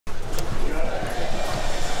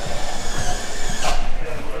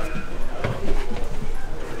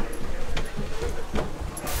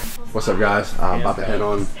What's up, guys? I'm about to head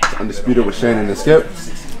on to Undisputed with Shannon and Skip.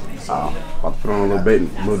 About to put on a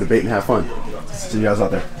little debate and have fun. See you guys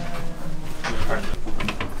out there.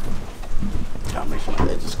 Gotta make sure my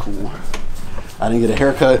edge is cool. I didn't get a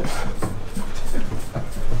haircut.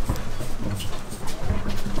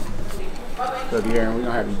 So here, we're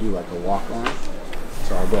gonna have you do like a walk on.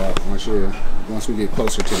 So I'll go out once we get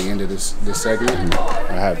closer to the end of this segment.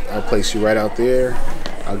 I'll place you right out there.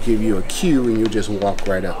 I'll give you a cue, and you just walk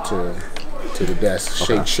right up to the desk.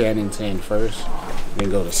 Okay. Shake Shannon's hand first,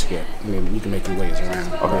 then go to Skip, and then you can make your ways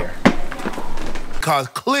around there. Because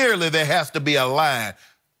clearly there has to be a line,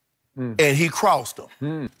 and he crossed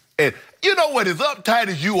them. And you know what? As uptight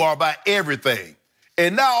as you are about everything,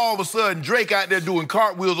 and now all of a sudden Drake out there doing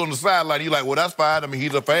cartwheels on the sideline, you're like, well, that's fine. I mean,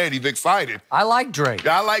 he's a fan. He's excited. I like Drake.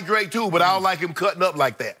 I like Drake too, but I don't like him cutting up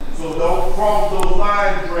like that. So don't cross those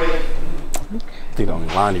lines, Drake. I think the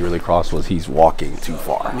only line he really crossed was he's walking too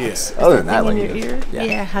far. Yes. Other than that, in like, your ear?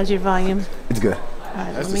 Yeah. How's your volume? It's good.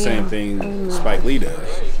 Right, that's the same thing Spike Lee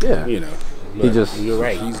does. Yeah. You know. You're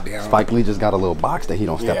right. He's down. Spike Lee just got a little box that he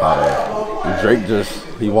don't step out of. And Drake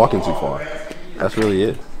he walking too far. That's really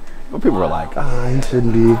it. But people are like, he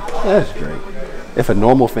shouldn't be. That's Drake. If a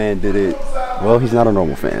normal fan did it, well, he's not a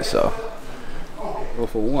normal fan, so. Well,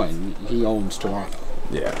 for one, he owns Toronto.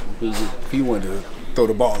 Yeah. If he wanted to throw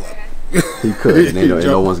the ball up, he could. And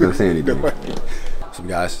no one's gonna say anything. So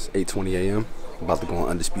guys, it's 8:20 a.m. I'm about to go on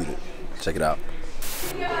Undisputed. Check it out.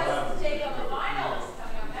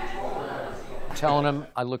 Telling him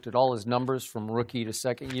I looked at all his numbers from rookie to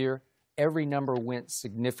second year. Every number went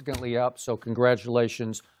significantly up, so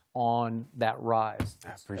congratulations on that rise. I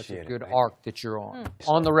appreciate it. That's a good arc that you're on.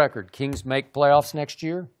 On the record, Kings make playoffs next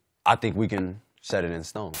year? I think we can set it in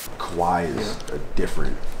stone. Kawhi is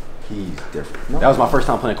different. He's different. That was my first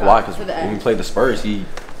time playing Kawhi because when we played the Spurs,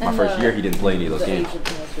 my first year he didn't play any of those games.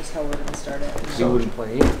 That's just how we're gonna start it. He wouldn't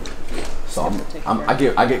play either. So I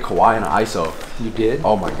get Kawhi in an ISO. You did?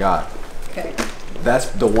 Oh my God. Okay.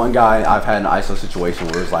 That's the one guy I've had in an ISO situation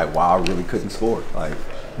where it's like, wow, I really couldn't score. Like,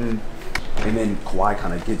 and then Kawhi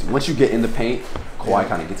kind of gets, once you get in the paint, Kawhi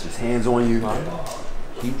kind of gets his hands on you.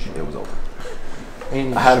 It was over.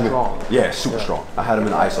 And I had him strong. Yeah, super strong. I had him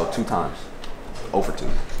in ISO 2 times. 0 for 2.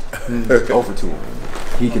 0 for 2.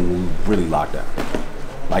 He can really lock down.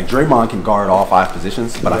 Like Draymond can guard all 5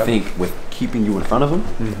 positions, but I think with keeping you in front of him,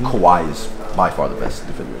 Kawhi is by far the best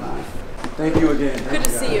defender in the league. Thank you again. Good to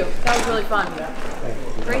see you. That was really fun.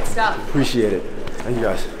 Great stuff. Appreciate it. Thank you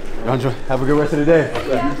guys. Y'all enjoy. Have a good rest of the day.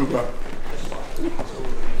 You too, bro.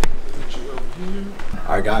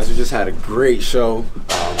 All right, guys, we just had a great show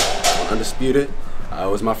on Undisputed. It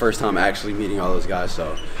was my first time actually meeting all those guys,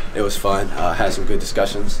 so it was fun. Had some good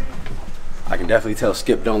discussions. I can definitely tell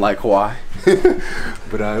Skip don't like Kawhi,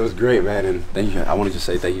 but it was great, man. And thank you. I wanted to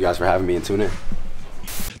say thank you guys for having me and tune in.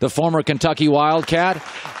 The former Kentucky Wildcat.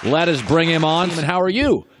 Let us bring him on. And how are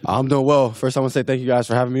you? I'm doing well. First, I want to say thank you guys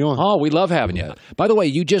for having me on. Oh, we love having you. By the way,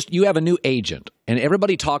 you have a new agent, and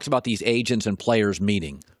everybody talks about these agents and players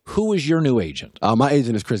meeting. Who is your new agent? My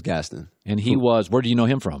agent is Chris Gaston. And he was, where do you know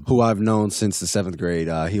him from? Who I've known since the 7th grade.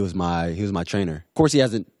 He was my trainer. Of course, he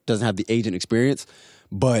doesn't have the agent experience,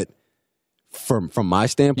 but from my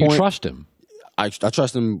standpoint, you trust him. I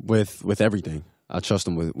trust him with everything. I trust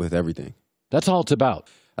him with everything. That's all it's about.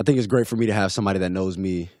 I think it's great for me to have somebody that knows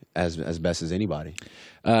me as best as anybody.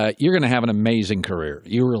 You're going to have an amazing career.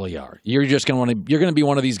 You really are. You're going to be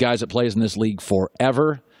one of these guys that plays in this league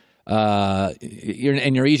forever.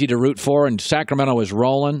 You're easy to root for, and Sacramento is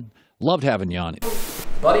rolling. Loved having you on.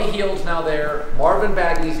 Buddy Hield's now there. Marvin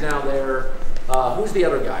Bagley's now there. Who's the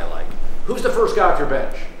other guy like? Who's the first guy off your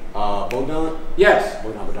bench? Bogdan? Yes.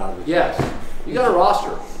 Bogdan Bogdanovic. Yes. You got a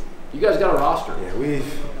roster. You guys got a roster. Yeah,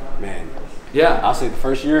 man. Yeah. I'll say the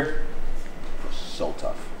first year, so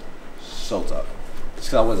tough. So tough.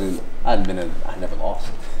 Just because I never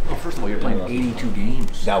lost. Well, first of all, you're playing 82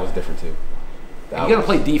 games. That was different too. You got to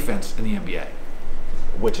play defense in the NBA.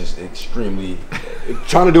 Which is extremely,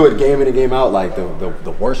 trying to do it game in and game out, like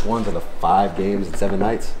the worst ones are the 5 games and 7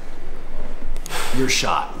 nights. You're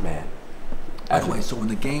shot. Man. Anyway, so when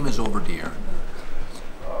the game is over, dear,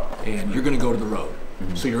 and you're going to go to the road.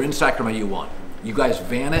 So you're in Sacramento, you guys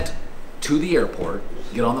van it to the airport,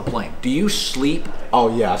 get on the plane. Do you sleep?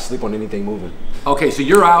 Oh yeah, I sleep on anything moving. Okay, so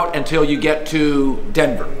you're out until you get to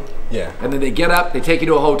Denver. Yeah. And then they get up, they take you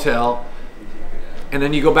to a hotel, and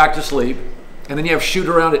then you go back to sleep, and then you have shoot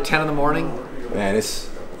around at 10 in the morning. Man,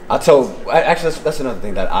 actually that's another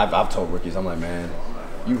thing that I've told rookies. I'm like, man,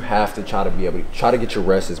 you have to try to get your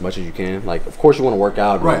rest as much as you can. Like, of course you want to work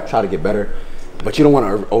out, right? Try to get better, but you don't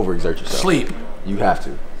want to overexert yourself. Sleep. You have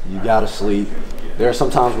to. You gotta sleep. there are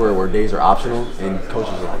some times where days are optional, and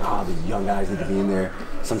coaches are like, oh, the young guys need to be in there.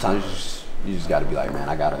 Sometimes you just got to be like, man,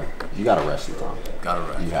 you gotta rest sometimes. Gotta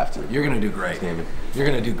rest. You have to. You're gonna do great. Damn it. You're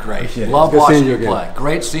gonna do great. Yeah, Love it's good watching seeing you you again. play.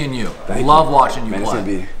 Great seeing you. Thank Love you. watching you Man, it's play.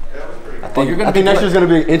 gonna be. I Well, you're gonna think be next good. year's gonna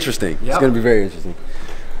be interesting. Yep. It's gonna be very interesting.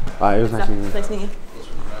 All right, it was nice meeting you. Nice meeting you.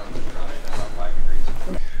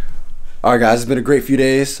 All right, guys, it's been a great few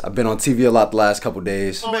days. I've been on TV a lot the last couple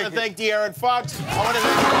days. I want to thank De'Aaron Fox. I want to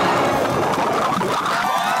thank.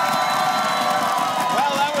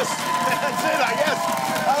 Well, that's it, I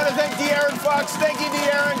guess. I want to thank De'Aaron Fox. Thank you,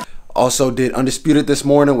 De'Aaron. Also did Undisputed this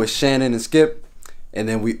morning with Shannon and Skip. And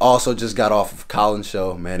then we also just got off of Colin's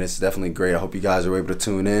show. Man, it's definitely great. I hope you guys are able to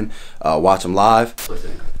tune in, watch them live.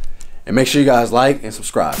 And make sure you guys like and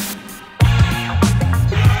subscribe.